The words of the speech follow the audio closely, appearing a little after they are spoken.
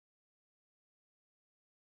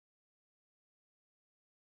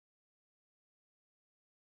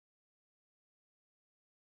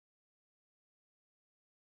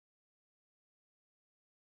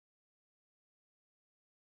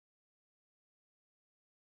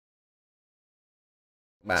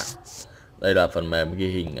Bạn, đây là phần mềm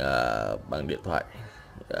ghi hình bằng điện thoại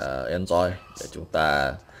Android để chúng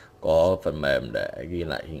ta có phần mềm để ghi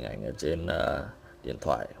lại hình ảnh ở trên điện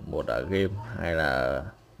thoại, một là game hay là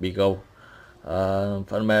Bigo.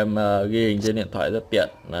 Phần mềm ghi hình trên điện thoại rất tiện,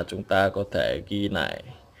 là chúng ta có thể ghi lại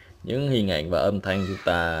những hình ảnh và âm thanh, chúng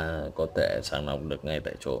ta có thể sàng lọc được ngay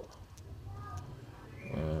tại chỗ.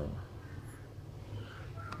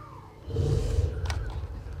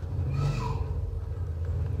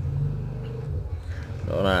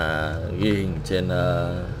 Đó là ghi hình trên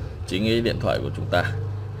chính cái điện thoại của chúng ta.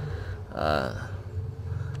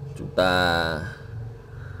 Chúng ta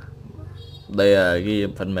đây là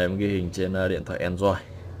phần mềm ghi hình trên điện thoại Android.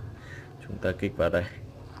 Chúng ta kích vào đây,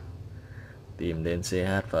 tìm đến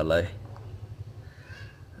PHạt NN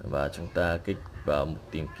và chúng ta kích vào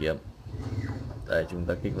mục tìm kiếm. Đây, chúng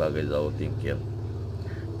ta kích vào cái dấu tìm kiếm.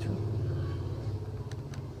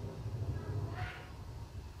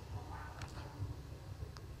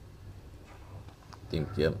 Tìm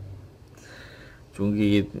kiếm,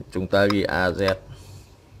 chúng ta ghi AZ.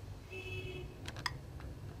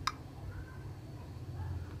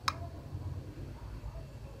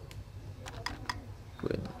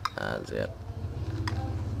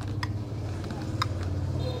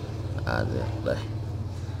 AZ đây.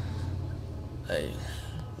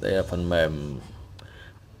 Đây là phần mềm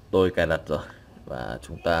tôi cài đặt rồi, và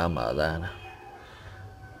chúng ta mở ra nào.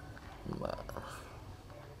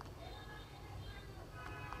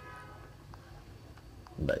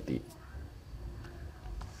 Đợi tí.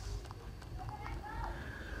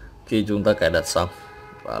 Khi chúng ta cài đặt xong,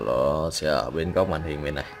 và nó sẽ ở bên góc màn hình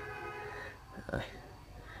bên này.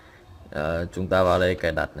 Chúng ta vào đây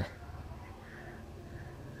cài đặt này.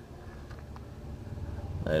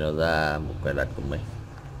 Đây, nó ra mục cài đặt của mình.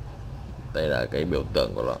 Đây là cái biểu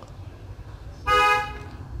tượng của nó.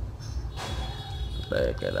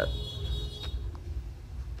 Đây, cài đặt.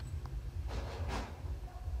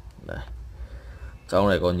 Đây. Trong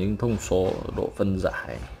này có những thông số độ phân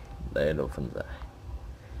giải. Đây, độ phân giải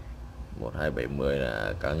 1270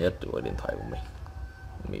 là cao nhất của điện thoại của mình.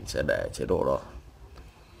 Mình sẽ để chế độ đó.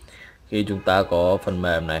 Khi chúng ta có phần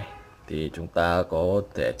mềm này thì chúng ta có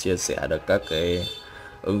thể chia sẻ được các cái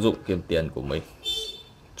ứng dụng kiếm tiền của mình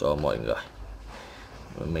cho mọi người.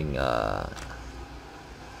 Mình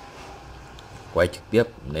quay trực tiếp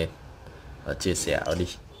lên và chia sẻ nó đi.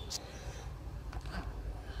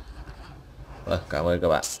 Cảm ơn các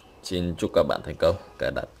bạn. Xin chúc các bạn thành công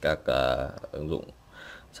cài đặt các ứng dụng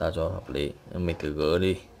sao cho hợp lý. Mình thử gỡ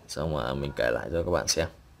đi, xong rồi mình cài lại cho các bạn xem.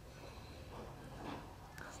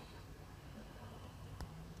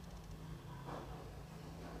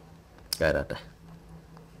 Cài đặt đây,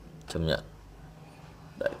 chấp nhận,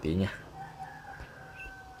 đợi tí nha.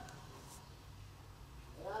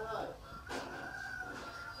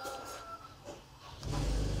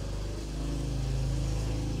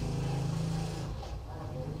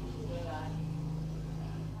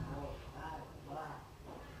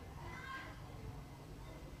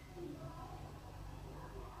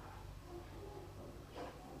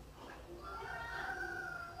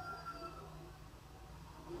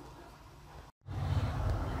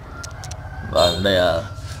 Và đây là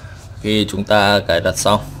khi chúng ta cài đặt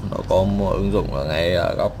xong, nó có một ứng dụng ở ngay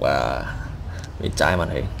góc và bên trái màn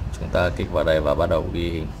hình. Chúng ta kích vào đây và bắt đầu ghi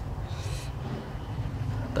hình.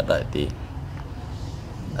 Ta đợi tí.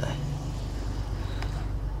 Đây.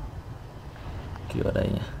 Kích vào đây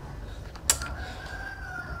nhé.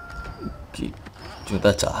 Chúng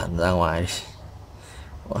ta trở hẳn ra ngoài đi.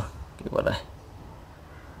 Kích vào đây.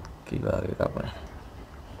 Kích vào cái góc này.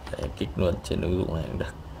 Để kích luôn trên ứng dụng này cũng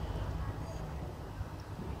được.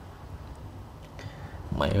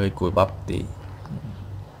 Máy hơi cùi bắp tí.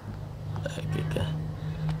 Đây, kìa.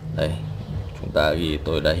 Đây, chúng ta ghi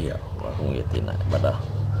tôi đã hiểu và không ghi tin lại. Bắt đầu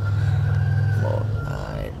 1,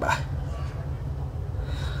 2, 3.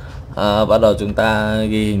 Bắt đầu chúng ta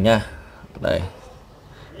ghi hình nha. Đây,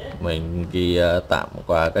 mình ghi tạm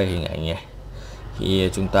qua cái hình ảnh này. Khi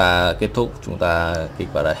chúng ta kết thúc, chúng ta kích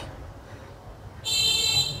vào đây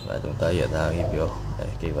và chúng ta hiện ra cái video. Đây,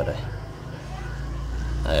 kích vào đây.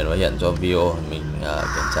 Đây, nó hiện cho video, mình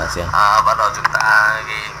kiểm tra xem. Bắt đầu chúng ta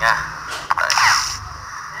ghi hình nha. Đây,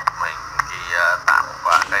 mình ghi tạm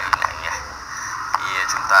qua cái hình ảnh này. Khi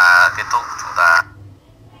chúng ta kết thúc, chúng ta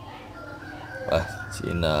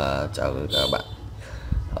xin chào các bạn.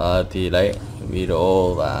 Thì đấy,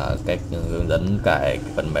 video và cách hướng dẫn cài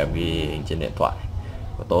phần mềm ghi hình trên điện thoại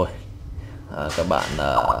của tôi. Các bạn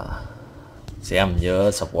xem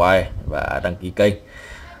nhớ subscribe và đăng ký kênh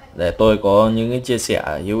để tôi có những cái chia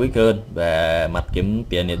sẻ hữu ích hơn về mặt kiếm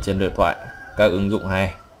tiền trên điện thoại, các ứng dụng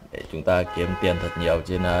hay để chúng ta kiếm tiền thật nhiều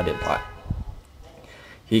trên điện thoại.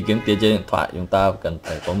 Khi kiếm tiền trên điện thoại, chúng ta cần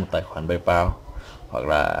phải có một tài khoản PayPal hoặc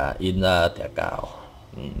là in ra thẻ cào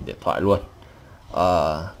điện thoại luôn.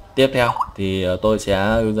 Tiếp theo thì tôi sẽ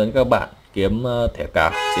hướng dẫn các bạn kiếm thẻ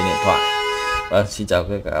cào trên điện thoại. Xin chào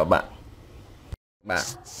tất cả các bạn.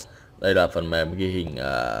 Đây là phần mềm ghi hình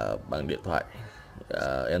bằng điện thoại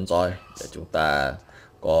Android, để chúng ta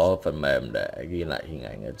có phần mềm để ghi lại hình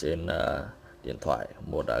ảnh ở trên điện thoại,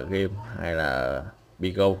 một là game hay là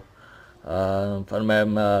Bgen. Phần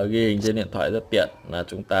mềm ghi hình trên điện thoại rất tiện, là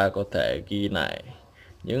chúng ta có thể ghi lại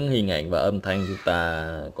những hình ảnh và âm thanh, chúng ta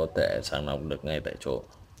có thể sàng lọc được ngay tại chỗ.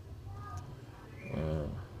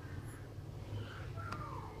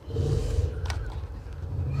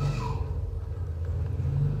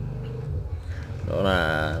 Đó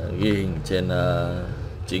là ghi hình trên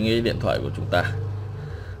chính cái điện thoại của chúng ta.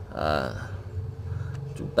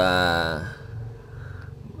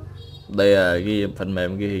 Đây là phần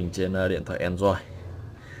mềm ghi hình trên điện thoại Android.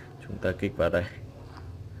 Chúng ta kích vào đây,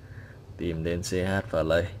 tìm đến PHạt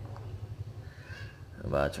NN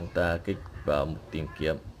và chúng ta kích vào mục tìm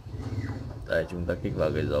kiếm. Đây, chúng ta kích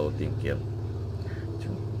vào cái dấu tìm kiếm.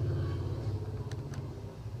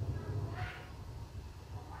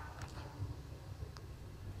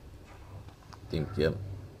 Tìm kiếm,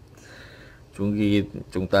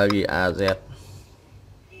 chúng ta ghi AZ.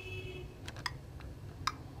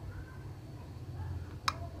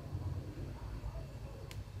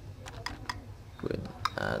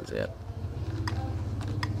 AZ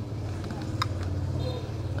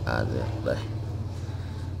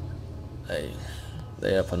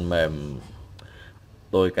đây là phần mềm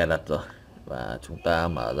tôi cài đặt rồi, và chúng ta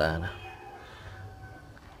mở ra nào.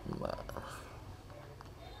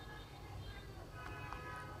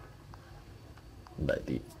 Đợi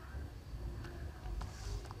tí.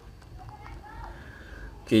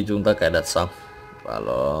 Khi chúng ta cài đặt xong, và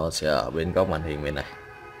nó sẽ ở bên góc màn hình bên này.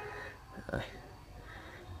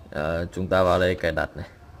 Chúng ta vào đây cài đặt này.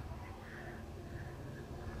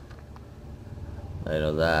 Đây,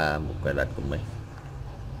 nó ra mục cài đặt của mình.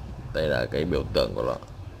 Đây là cái biểu tượng của nó.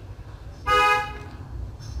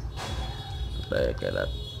 Đây, cài đặt.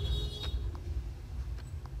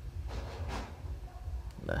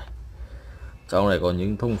 Đây. Trong này có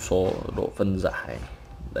những thông số độ phân giải.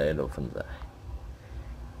 Đây, độ phân giải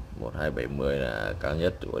 1270 là cao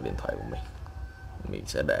nhất của điện thoại của mình. Mình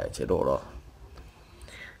sẽ để chế độ đó.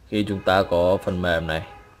 Khi chúng ta có phần mềm này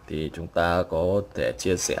thì chúng ta có thể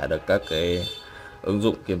chia sẻ được các cái ứng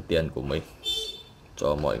dụng kiếm tiền của mình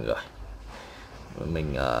cho mọi người.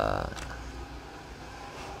 Mình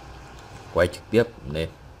quay trực tiếp lên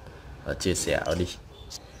và chia sẻ nó đi.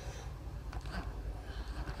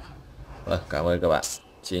 Cảm ơn các bạn.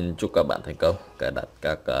 Xin chúc các bạn thành công cài đặt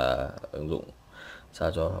các ứng dụng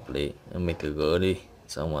sao cho hợp lý. Mình thử gỡ đi,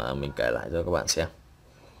 xong mà mình cài lại cho các bạn xem.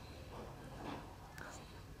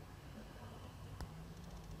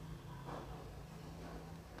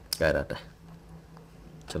 Cài đặt này,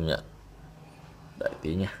 chấp nhận, đợi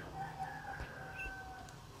tí nha.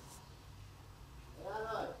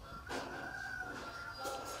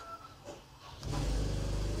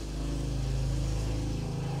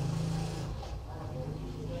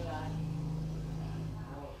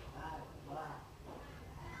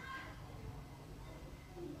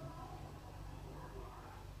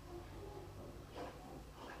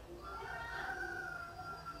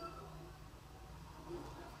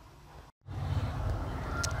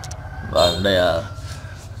 Vâng, đây là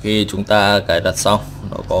khi chúng ta cài đặt xong,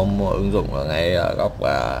 nó có một ứng dụng ở ngay góc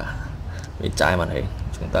và bên trái màn hình.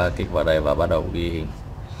 Chúng ta kích vào đây và bắt đầu ghi hình.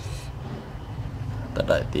 Ta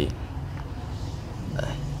đợi tí.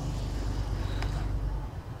 Đây.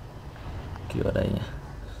 Kích vào đây nhé.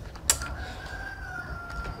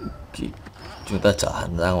 Chúng ta trở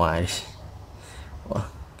hẳn ra ngoài đi.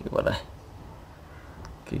 Kích vào đây.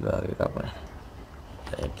 Kích vào cái góc này.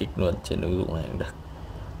 Để kích luôn trên ứng dụng này cũng được.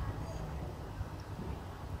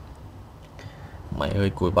 Máy hơi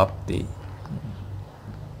cùi bắp tí.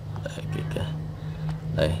 Đây, kìa.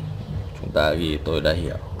 Đây, chúng ta ghi tôi đã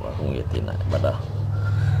hiểu và không ghi tin lại. Bắt đầu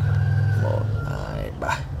 1, 2,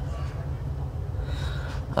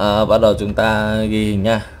 3. Bắt đầu chúng ta ghi hình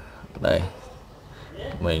nha. Đây,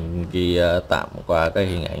 mình ghi tạm qua cái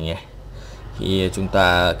hình ảnh này. Khi chúng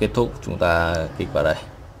ta kết thúc, chúng ta kích vào đây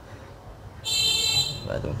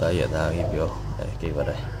và chúng ta hiện ra cái video. Đây, kích vào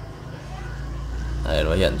đây. Đây,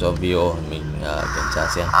 nó hiện cho video, mình kiểm tra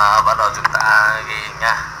xem. Bắt đầu chúng ta ghi hình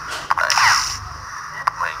nha. Đây,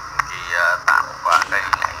 mình ghi tạm qua cái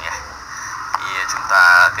hình ảnh này. Khi chúng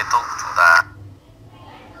ta kết thúc, chúng ta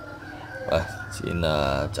xin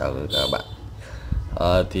chào các bạn.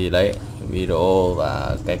 Thì đấy, video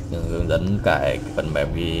và cách hướng dẫn cài cái phần mềm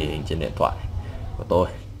ghi hình trên điện thoại của tôi.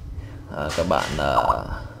 Các bạn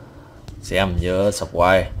xem nhớ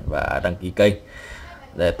subscribe và đăng ký kênh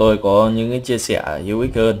để tôi có những cái chia sẻ hữu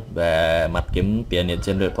ích hơn về mặt kiếm tiền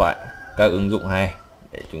trên điện thoại, các ứng dụng hay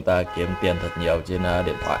để chúng ta kiếm tiền thật nhiều trên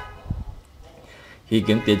điện thoại. Khi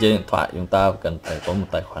kiếm tiền trên điện thoại, chúng ta cần phải có một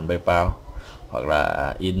tài khoản PayPal hoặc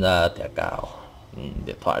là in ra thẻ cào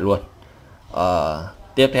điện thoại luôn.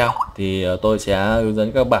 Tiếp theo thì tôi sẽ hướng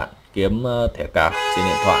dẫn các bạn kiếm thẻ cào trên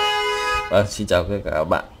điện thoại. Xin chào tất cả các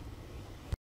bạn.